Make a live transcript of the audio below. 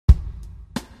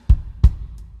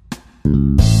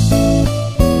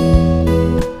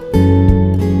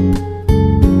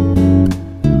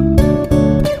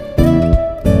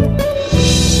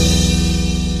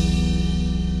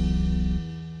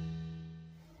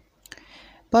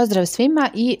Pozdrav svima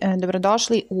i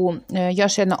dobrodošli u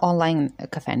još jedno online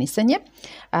kafenisanje.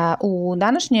 U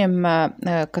današnjem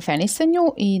kafenisanju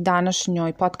i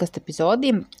današnjoj podcast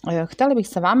epizodi htela bih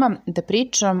sa vama da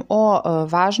pričam o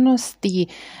važnosti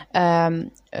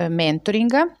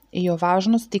mentoringa i o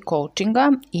važnosti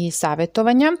coachinga i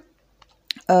savjetovanja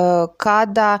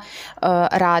kada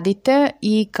radite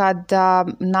i kada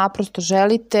naprosto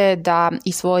želite da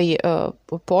i svoj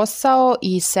posao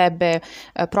i sebe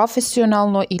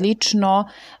profesionalno i lično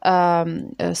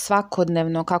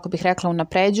svakodnevno, kako bih rekla,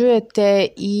 unapređujete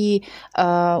i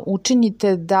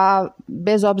učinite da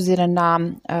bez obzira na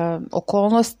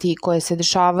okolnosti koje se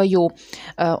dešavaju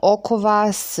oko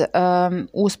vas,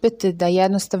 uspete da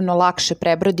jednostavno lakše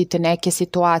prebrodite neke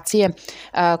situacije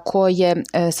koje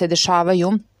se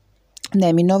dešavaju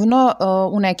neminovno.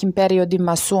 U nekim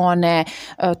periodima su one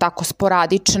tako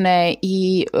sporadične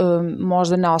i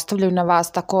možda ne ostavljaju na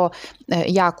vas tako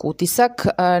jak utisak.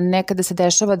 Nekada se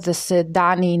dešava da se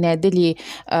dani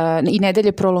i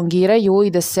nedelje prolongiraju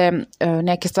i da se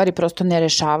neke stvari prosto ne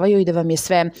rešavaju i da vam je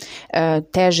sve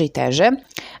teže i teže,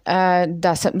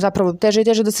 zapravo teže i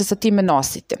teže da se sa time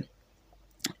nosite.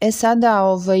 Sada,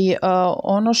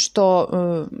 ono što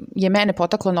je mene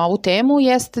potaklo na ovu temu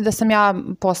jeste da sam ja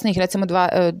poslednjih recimo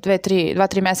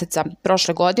 2-3 meseca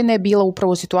prošle godine bila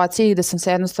upravo u situaciji da sam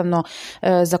se jednostavno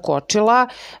zakočila,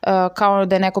 kao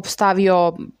da je neko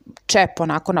stavio čep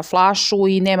onako na flašu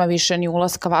i nema više ni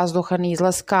ulaska vazduha ni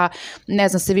izlaska, ne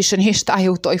zna se više ni šta je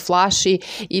u toj flaši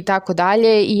i tako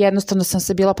dalje, i jednostavno sam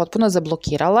se bila potpuno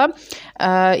zablokirala.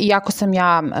 Iako sam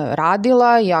ja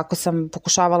radila, iako sam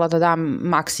pokušavala da dam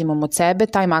maksimum od sebe,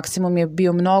 taj maksimum je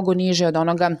bio mnogo niže od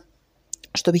onoga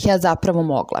što bih ja zapravo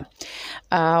mogla.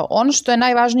 Ono što je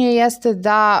najvažnije jeste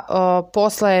da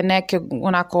posle neke,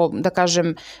 onako da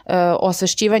kažem,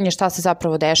 osvešćivanje šta se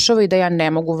zapravo dešava i da ja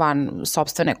ne mogu van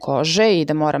sopstvene kože i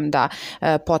da moram da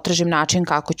potražim način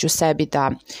kako ću sebi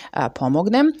da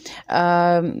pomognem.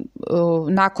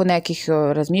 Nakon nekih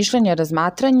razmišljanja,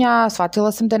 razmatranja,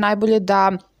 shvatila sam da je najbolje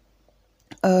da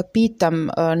pitam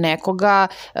nekoga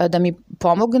da mi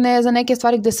pomogne za neke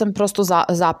stvari gde sam prosto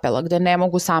zapela, gde ne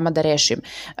mogu sama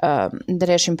da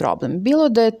rešim problem. Bilo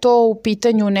da je to u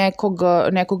pitanju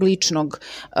nekog ličnog,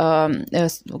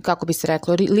 kako bi se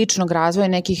reklo, ličnog razvoja,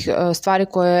 nekih stvari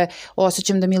koje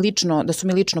osjećam da su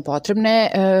mi lično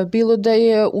potrebne, bilo da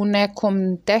je u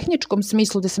nekom tehničkom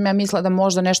smislu da sam ja mislila da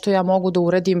možda nešto ja mogu da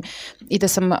uradim i da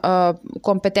sam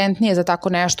kompetentnije za tako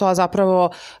nešto, a zapravo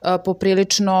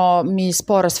poprilično mi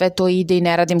sporo sve to ide i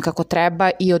ne radim kako treba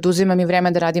i oduzima mi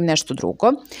vreme da radim nešto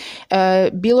drugo.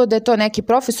 Bilo da je to neki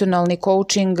profesionalni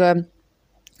coaching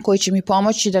koji će mi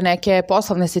pomoći da neke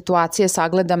poslovne situacije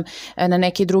sagledam na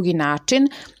neki drugi način.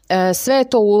 Sve je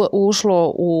to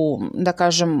ušlo u, da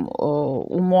kažem,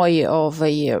 u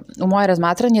moje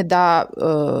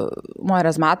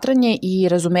razmatranje i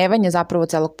razumevanje zapravo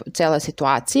cele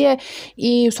situacije,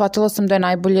 i shvatila sam da je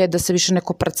najbolje da se više ne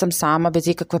koprcam sama bez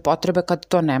ikakve potrebe kad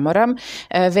to ne moram,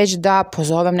 već da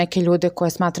pozovem neke ljude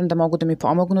koje smatram da mogu da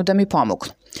mi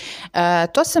pomognu.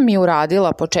 To sam i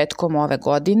uradila početkom ove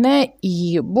godine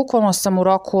i bukvalno sam u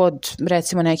roku od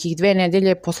recimo nekih 2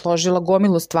 nedelje posložila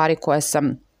gomilu stvari koje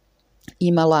sam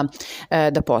imala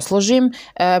da posložim.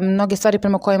 Mnoge stvari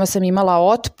prema kojima sam imala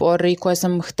otpor i koje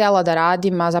sam htela da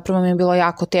radim, a zapravo mi je bilo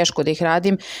jako teško da ih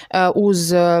radim,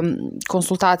 uz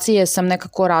konsultacije sam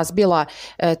nekako razbila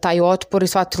taj otpor i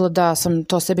shvatila da sam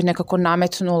to sebi nekako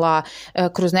nametnula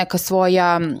kroz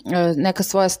neka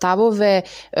svoja stavove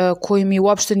koji mi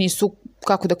uopšte nisu,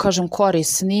 kako da kažem,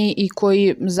 korisni i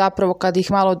koji zapravo kad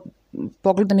ih malo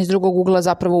pogledam iz drugog ugla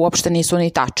zapravo uopšte nisu ni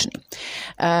tačni.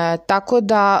 Tako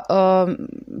da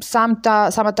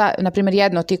sama ta, na primjer,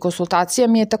 jedna od tih konsultacija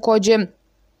mi je takođe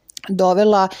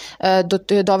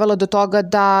dovela do toga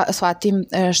da shvatim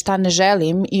šta ne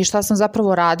želim i šta sam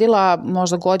zapravo radila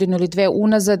možda 1 ili 2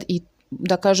 unazad i,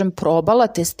 da kažem, probala,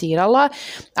 testirala,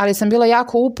 ali sam bila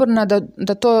jako uporna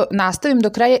da to nastavim do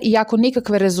kraja, iako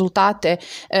nikakve rezultate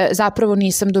zapravo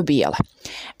nisam dobijala.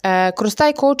 Kroz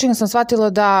taj coaching sam shvatila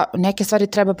da neke stvari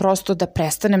treba prosto da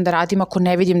prestanem da radim ako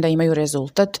ne vidim da imaju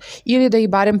rezultat, ili da ih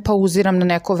barem pauziram na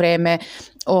neko vreme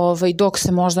dok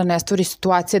se možda ne stvori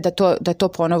situacija da to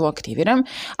ponovo aktiviram,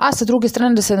 a sa druge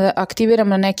strane da se aktiviram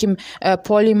na nekim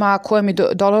poljima koje mi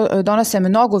donose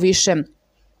mnogo više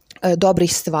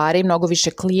dobrih stvari, mnogo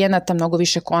više klijenata, mnogo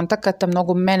više kontakata,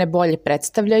 mnogo mene bolje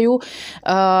predstavljaju.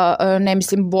 Ne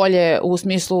mislim bolje u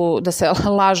smislu da se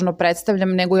lažno predstavljam,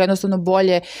 nego jednostavno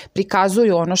bolje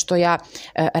prikazuju ono što ja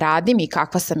radim i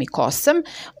kakva sam i ko sam,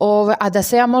 a da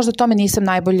se ja možda tome nisam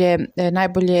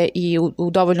najbolje i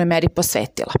u dovoljnoj meri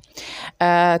posvetila.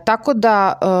 Tako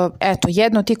da, eto,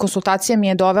 jedna od tih konsultacija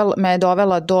me je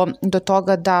dovela do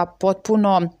toga da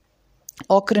potpuno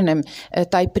okrenem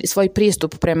taj svoj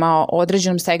pristup prema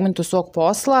određenom segmentu svog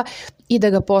posla i da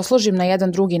ga posložim na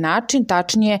jedan drugi način,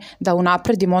 tačnije da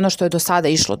unapredim ono što je do sada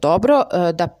išlo dobro,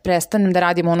 da prestanem da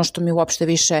radim ono što mi uopšte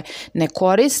više ne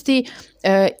koristi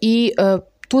i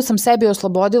tu sam sebi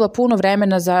oslobodila puno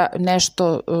vremena za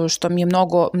nešto što mi je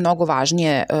mnogo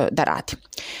važnije da radim.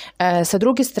 Sa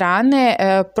druge strane,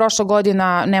 prošla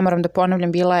godina, ne moram da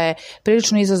ponavljam, bila je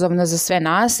prilično izazovna za sve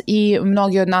nas i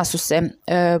mnogi od nas su se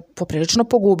poprilično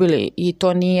pogubili i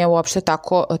to nije uopšte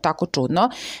tako čudno.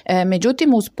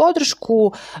 Međutim, uz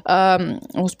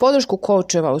podršku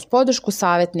koučeva, uz podršku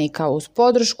savjetnika, uz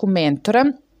podršku mentora,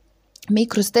 mi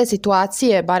kroz te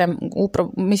situacije, barem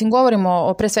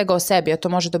govorimo pre svega o sebi, a to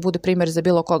može da bude primjer za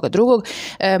bilo koga drugog,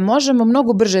 možemo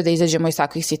mnogo brže da izađemo iz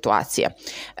takvih situacija.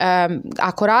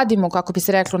 Ako radimo, kako bi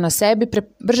se reklo, na sebi,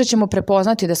 brže ćemo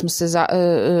prepoznati da smo se,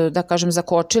 da kažem,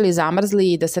 zakočili,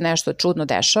 zamrzli i da se nešto čudno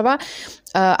dešava,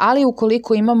 ali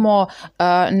ukoliko imamo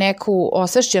neku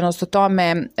osvešćenost o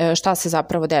tome šta se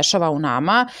zapravo dešava u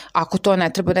nama, ako to ne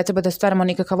treba da stvaramo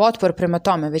nikakav otpor prema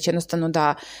tome, već jednostavno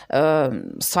da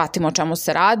shvatimo o čemu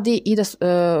se radi i da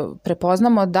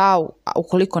prepoznamo da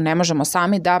ukoliko ne možemo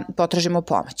sami da potražimo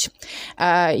pomoć.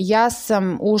 Ja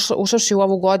sam ušavši u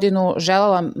ovu godinu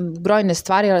želela brojne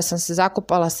stvari, ali sam se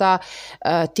zakopala sa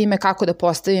time kako da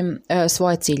postavim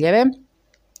svoje ciljeve.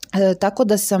 Tako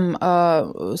da sam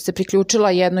se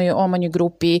priključila jednoj omanjoj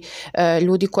grupi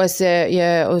ljudi koja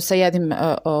je sa jednim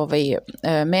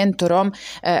mentorom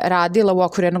radila u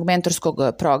okviru jednog mentorskog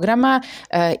programa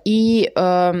i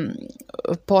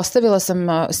postavila sam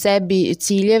sebi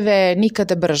ciljeve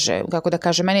nikada brže. Kako da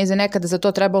kažem, meni je nekada za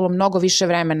to trebalo mnogo više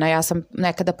vremena. Ja sam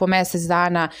nekada po mesec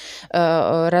dana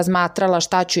razmatrala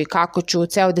šta ću i kako ću.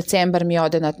 Ceo decembar mi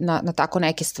ode na tako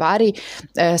neke stvari.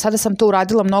 Sada sam to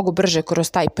uradila mnogo brže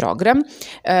kroz taj program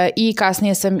i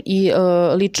kasnije sam i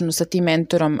lično sa tim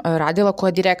mentorom radila, koja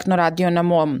je direktno radio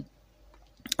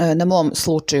na mom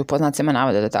slučaju, po znacima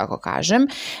navoda da tako kažem,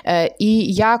 i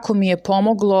jako mi je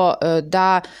pomoglo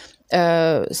da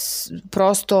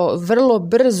prosto vrlo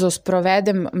brzo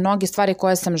sprovedem mnoge stvari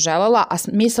koje sam želela, a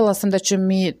mislila sam da će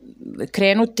mi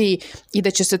krenuti i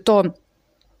da će se to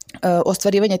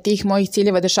ostvarivanje tih mojih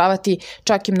ciljeva dešavati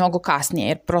čak i mnogo kasnije,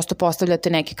 jer prosto postavljate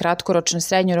neke kratkoročne,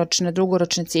 srednjoročne,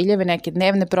 dugoročne ciljeve, neke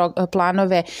dnevne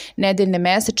planove, nedeljne,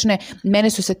 mesečne. Mene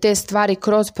su se te stvari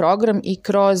kroz program i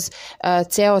kroz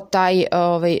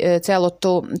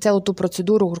celu tu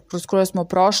proceduru kroz koju smo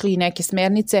prošli i neke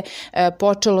smernice,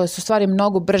 počelo su stvari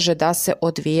mnogo brže da se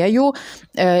odvijaju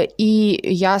i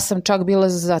ja sam čak bila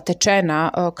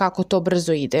zatečena kako to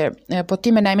brzo ide. Po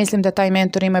time ne mislim da taj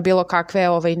mentor ima bilo kakve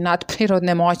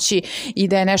nadprirodne moći i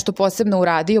da je nešto posebno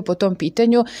uradio po tom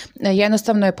pitanju.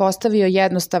 Jednostavno je postavio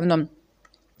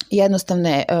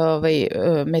jednostavne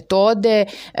metode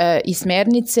i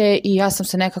smernice i ja sam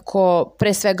se nekako,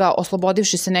 pre svega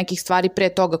oslobodivši se nekih stvari pre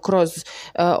toga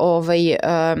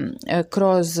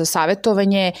kroz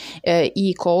savjetovanje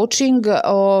i coaching,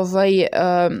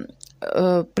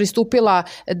 pristupila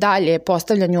dalje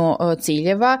postavljanju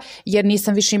ciljeva, jer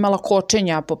nisam više imala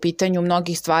kočenja po pitanju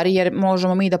mnogih stvari, jer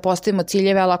možemo mi da postavimo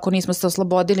ciljeve, ali ako nismo se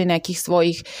oslobodili nekih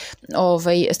svojih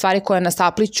stvari koje nas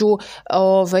apliću,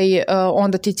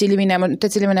 onda te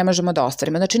ciljeve ne možemo da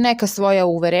ostvarimo. Znači neka svoja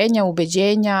uverenja,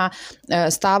 ubeđenja,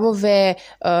 stavove,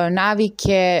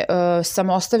 navike sam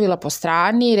ostavila po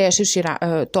strani, rešivši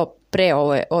to pre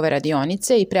ove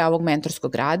radionice i pre ovog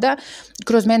mentorskog rada.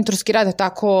 Kroz mentorski rad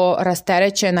tako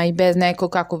rasterećena i bez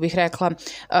nekog, kako bih rekla,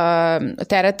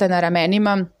 tereta na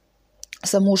ramenima,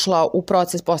 sam ušla u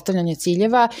proces postavljanja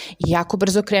ciljeva i jako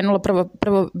brzo krenula,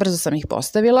 prvo brzo sam ih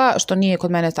postavila, što nije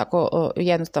kod mene tako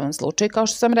jednostavan slučaj, kao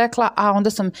što sam rekla, a onda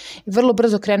sam vrlo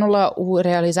brzo krenula u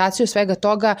realizaciju svega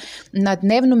toga na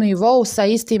dnevnom nivou sa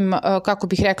istim, kako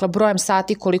bih rekla, brojem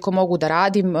sati koliko mogu da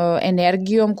radim,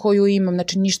 energijom koju imam,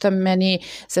 znači ništa meni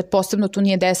se posebno tu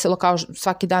nije desilo, kao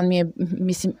svaki dan mi je,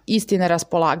 mislim, isti na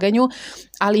raspolaganju,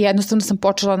 ali jednostavno sam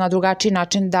počela na drugačiji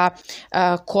način da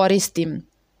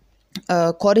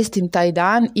koristim taj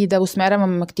dan i da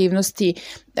usmeravam aktivnosti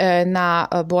na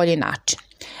bolji način.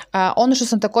 Ono što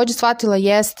sam takođe shvatila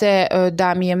jeste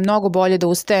da mi je mnogo bolje da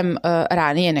ustajem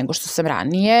ranije nego što sam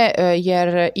ranije,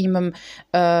 jer imam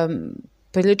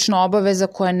prilično obaveza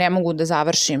koje ne mogu da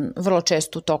završim vrlo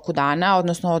često u toku dana,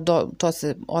 odnosno to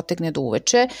se otegne do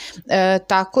uveče,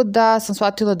 tako da sam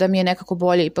shvatila da mi je nekako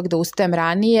bolje ipak da ustajem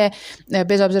ranije,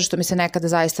 bez obzira što mi se nekada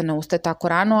zaista ne ustaje tako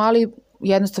rano, ali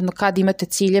jednostavno kad imate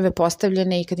ciljeve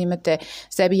postavljene i kad imate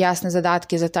sebi jasne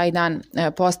zadatke za taj dan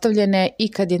postavljene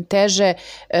i kad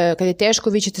je teško,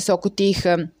 vi ćete se oko tih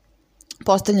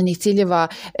postavljenih ciljeva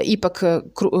ipak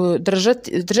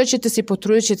držat ćete se i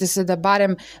potrudit ćete se da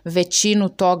barem većinu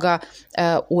toga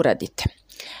uradite.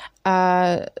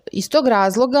 Iz tog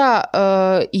razloga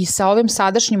i sa ovim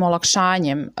sadašnjim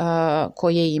olakšanjem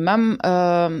koje imam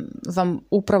vam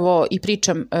upravo i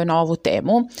pričam na ovu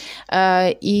temu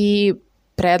i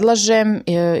predlažem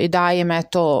i dajem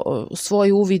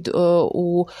svoj uvid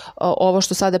u ovo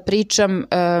što sada pričam,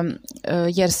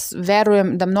 jer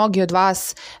verujem da mnogi od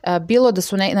vas, bilo da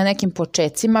su na nekim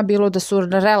počecima, bilo da su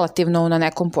relativno na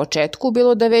nekom početku,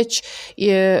 bilo da već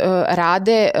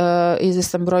rade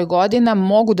izvestan broj godina,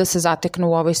 mogu da se zateknu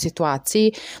u ovoj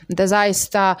situaciji, da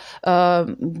zaista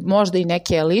možda i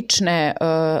neke lične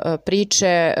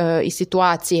priče i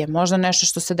situacije, možda nešto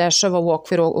što se dešava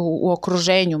u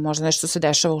okruženju, možda nešto se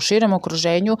dešava u širem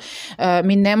okruženju,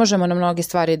 mi ne možemo na mnoge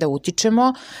stvari da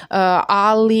utičemo,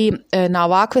 ali na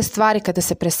ovakve stvari kada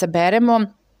se presaberemo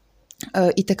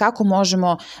i tekako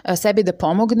možemo sebi da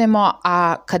pomognemo,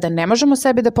 a kada ne možemo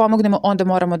sebi da pomognemo, onda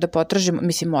moramo da potražimo,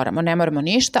 ne moramo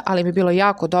ništa, ali bi bilo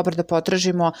jako dobro da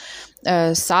potražimo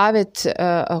savet,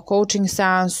 coaching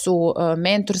seansu,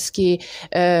 mentorski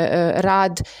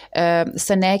rad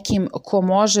sa nekim ko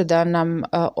može da nam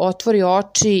otvori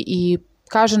oči i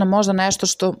kaže nam možda nešto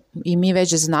što i mi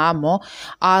već znamo,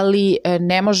 ali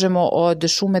ne možemo od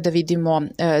šume da vidimo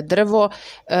drvo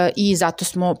i zato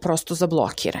smo prosto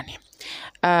zablokirani.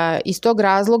 Iz tog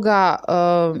razloga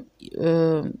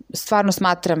stvarno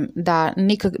smatram da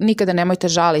nikada nemojte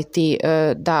žaliti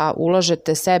da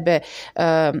ulažete sebe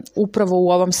upravo u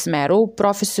ovom smeru.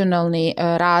 Profesionalni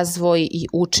razvoj i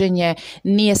učenje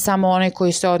nije samo onaj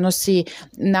koji se odnosi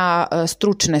na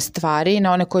stručne stvari,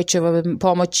 na one koji će vam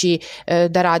pomoći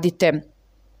da radite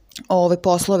ove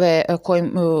poslove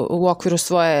u okviru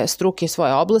svoje struke i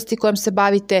svoje oblasti kojom se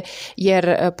bavite,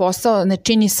 jer posao ne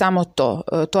čini samo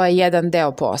to je jedan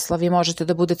deo posla. Vi možete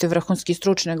da budete vrhunski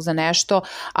stručnjak za nešto,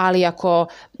 ali ako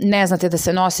ne znate da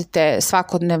se nosite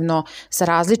svakodnevno sa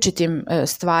različitim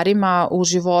stvarima u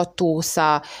životu,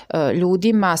 sa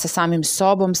ljudima, sa samim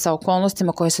sobom, sa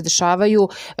okolnostima koje se dešavaju,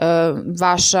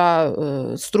 vaša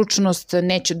stručnost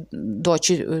neće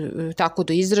doći tako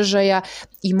do izražaja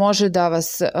i može da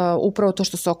vas upravo to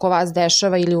što se oko vas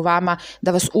dešava ili u vama,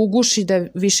 da vas uguši, da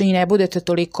više i ne budete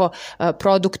toliko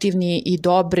produktivni i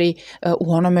dobri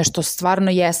u onome što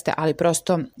stvarno jeste, ali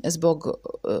prosto zbog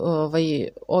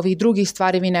ovih drugih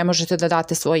stvari vi ne možete da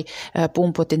date svoj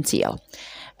pun potencijal.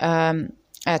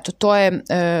 Eto,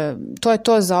 to je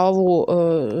to za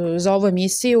ovu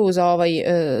emisiju,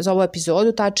 za ovu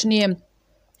epizodu tačnije.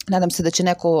 Nadam se da će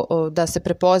neko da se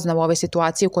prepozna u ovoj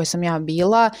situaciji u kojoj sam ja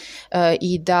bila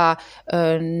i da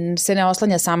se ne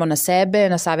oslanja samo na sebe,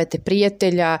 na savete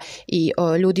prijatelja i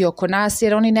ljudi oko nas,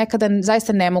 jer oni nekada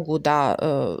zaista ne mogu da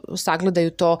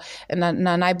sagledaju to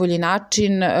na najbolji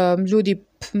način. Ljudi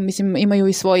imaju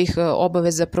i svojih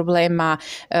obaveza, problema,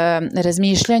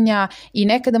 razmišljanja i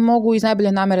nekada mogu iz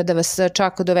najbolje namere da vas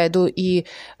čak dovedu i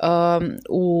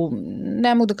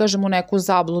ne mogu da kažem u neku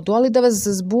zabludu, ali da vas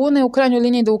zbune, u krajnjoj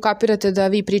liniji da ukapirate da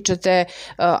vi pričate,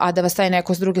 a da vas taj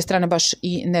neko s druge strane baš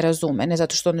i ne razume, ne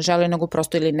zato što ne želi, nego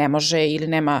prosto ili ne može ili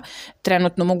nema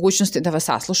trenutno mogućnosti da vas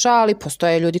sasluša, ali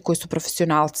postoje ljudi koji su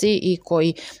profesionalci i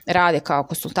koji rade kao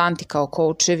konsultanti, kao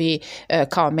koučevi,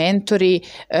 kao mentori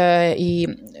i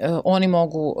oni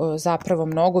mogu zapravo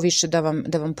mnogo više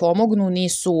da vam pomognu,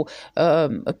 nisu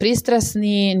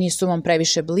pristrasni, nisu vam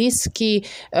previše bliski,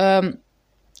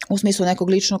 u smislu nekog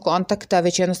ličnog kontakta,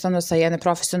 već jednostavno sa jedne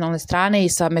profesionalne strane i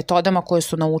sa metodama koje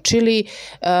su naučili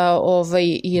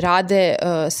i rade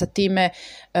sa time,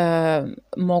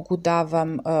 mogu da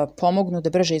vam pomognu da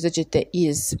brže izađete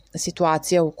iz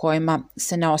situacija u kojima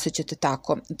se ne osjećate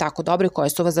tako dobro i koje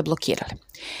su vas zablokirale.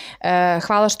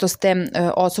 Hvala što ste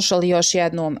odslušali još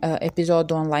jednu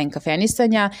epizodu online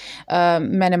kafenisanja.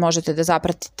 Mene možete da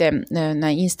zapratite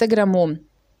na Instagramu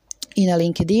i na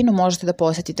LinkedInu, možete da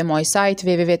posetite moj sajt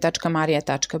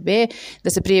www.marija.b, da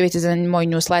se prijavite za moj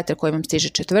newsletter koji vam stiže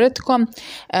četvrtkom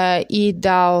i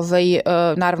da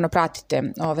naravno pratite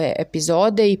ove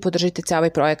epizode i podržite cijel ovaj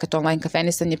projekat online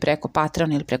kafenisanje preko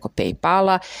Patreon ili preko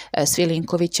Paypala. Svi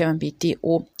linkovi će vam biti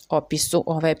u opisu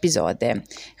ove epizode.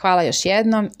 Hvala još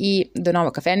jednom i do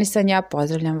novog kafenisanja,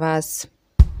 pozdravljam vas.